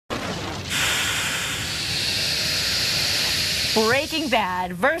Breaking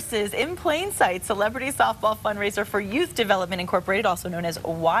Bad versus In Plain Sight, celebrity softball fundraiser for Youth Development Incorporated, also known as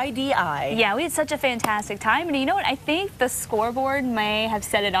YDI. Yeah, we had such a fantastic time, and you know what? I think the scoreboard may have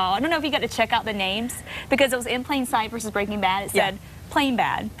said it all. I don't know if you got to check out the names, because it was In Plain Sight versus Breaking Bad. It said plain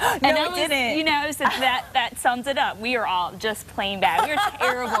bad. And no, it didn't. You know, so that sums it up. We are all just plain bad. We were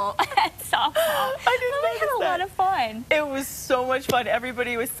terrible at softball. We had a lot of fun. It was so much fun.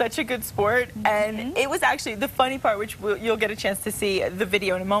 Everybody was such a good sport, and it was actually the funny part, which you'll get a chance to see the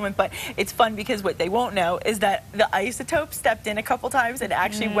video in a moment, but it's fun because what they won't know is that the Isotopes stepped in a couple times and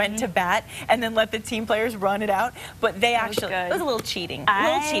actually went to bat and then let the team players run it out, but they actually, it was a little cheating.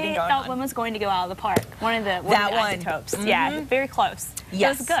 I thought one was going to go out of the park. One of the Isotopes. Yeah, very close.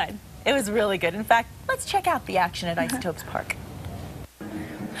 Yes. It was good. It was really good. In fact, let's check out the action at Isotopes Park.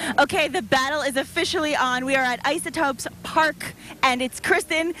 Okay, the battle is officially on. We are at Isotopes Park, and it's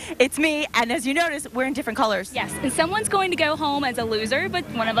Kristen, it's me, and as you notice, we're in different colors. Yes, and someone's going to go home as a loser, but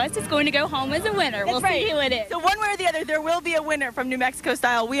one of us is going to go home as a winner. We'll see who it is. So one way or the other, there will be a winner from New Mexico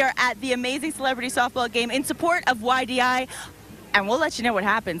style. We are at the amazing celebrity softball game in support of YDI. And we'll let you know what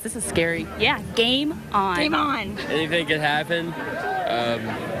happens. This is scary. Yeah, game on. Game on. Anything could happen.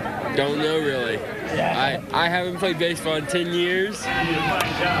 Don't know really. I haven't played baseball in 10 years.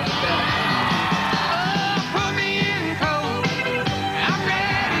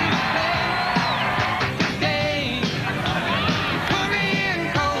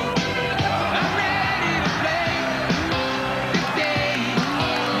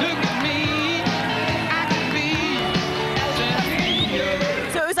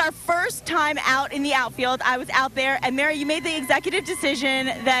 Time out in the outfield. I was out there, and Mary, you made the executive decision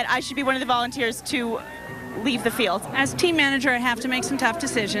that I should be one of the volunteers to leave the field. As team manager, I have to make some tough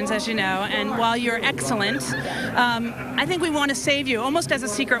decisions, as you know, and while you're excellent, I think we want to save you, almost as a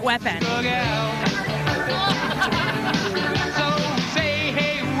secret weapon.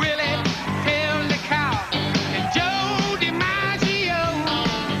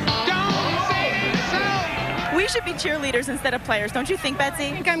 We should be cheerleaders instead of players, don't you think, Betsy?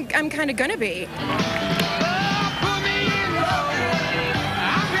 I think I'm kind of going to be.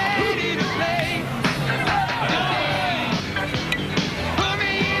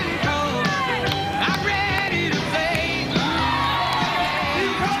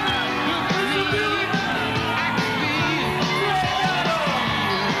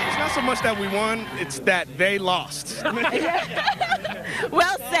 It's not so much that we won, it's that they lost.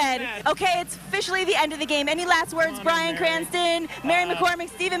 Well said. Okay, it's officially the end of the game. Any last words, Bryan Cranston, Mary McCormack,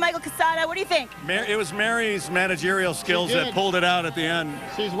 Quezada? What do you think? It was Mary's managerial skills that pulled it out at the end.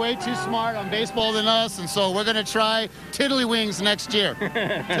 She's way too smart on baseball than us, and so we're going to try tiddlywinks next year.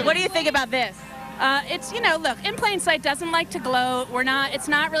 What do you think about this? It's, you know, look, In Plain Sight doesn't like to gloat. It's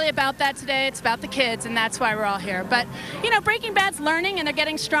not really about that today. It's about the kids, and that's why we're all here. But, you know, Breaking Bad's learning, and they're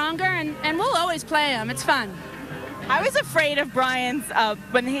getting stronger, and we'll always play them. It's fun. I was afraid of Bryan's,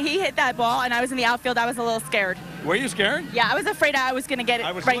 when he hit that ball and I was in the outfield, I was a little scared. Were you scared? Yeah, I was afraid I was going to get it right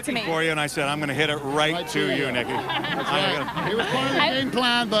to me. I was looking for you, and I said, I'm going to hit it right to you, Nikki. That's right. It was part of the game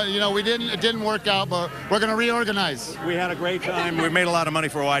plan, but, you know, it didn't work out, but we're going to reorganize. We had a great time. We made a lot of money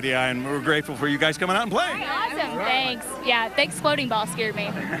for YDI, and we're grateful for you guys coming out and playing. Awesome. Thanks. Yeah, the exploding ball scared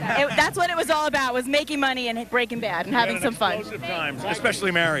me. That's what it was all about, was making money and Breaking Bad and having some fun. Explosive times, especially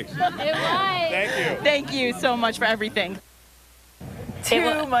Mary. It was. Thank you. Thank you so much for everything.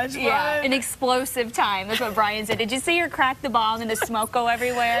 Too much fun. Yeah, an explosive time. That's what Bryan said. Did you see her crack the ball and then the smoke go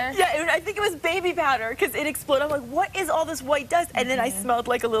everywhere? Yeah, I think it was baby powder because it exploded. I'm like, what is all this white dust? And then I smelled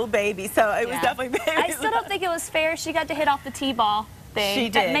like a little baby, so it was definitely baby. I still don't think it was fair. She got to hit off the T-ball thing. She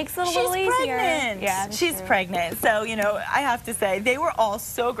did. That makes it a little easier. Pregnant. Yeah, she's pregnant. So, you know, I have to say, they were all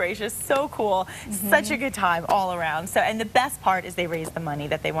so gracious, so cool, such a good time all around. So, and the best part is they raised the money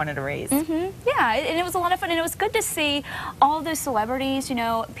that they wanted to raise. Yeah, and it was a lot of fun, and it was good to see all those celebrities, you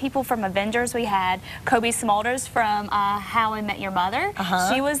know, people from Avengers. We had Kobe Smulders from How I Met Your Mother.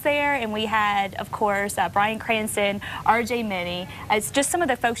 She was there, and we had, of course, Bryan Cranston, RJ Mitte. It's just some of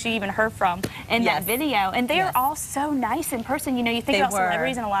the folks you even heard from in that video, and they are all so nice in person. You know, you think about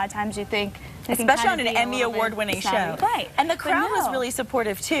celebrities, and a lot of times you think, especially on an Emmy award-winning show. Right. And the crowd was really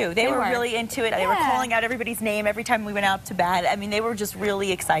supportive, too. They were really into it. They were calling out everybody's name every time we went out to bat. I mean, they were just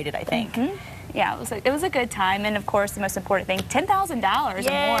really excited, I think. Yeah, it was a good time. And, of course, the most important thing, $10,000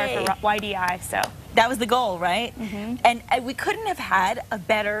 and more for YDI. So that was the goal, right? And we couldn't have had a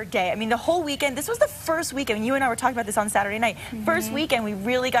better day. I mean, the whole weekend, this was the first weekend. You and I were talking about this on Saturday night. First weekend, we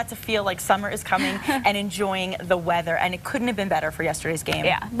really got to feel like summer is coming and enjoying the weather. And it couldn't have been better for yesterday's game.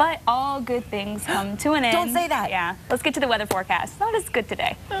 Yeah, but all good things come to an end. Don't say that. Yeah. Let's get to the weather forecast. Not as good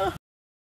today.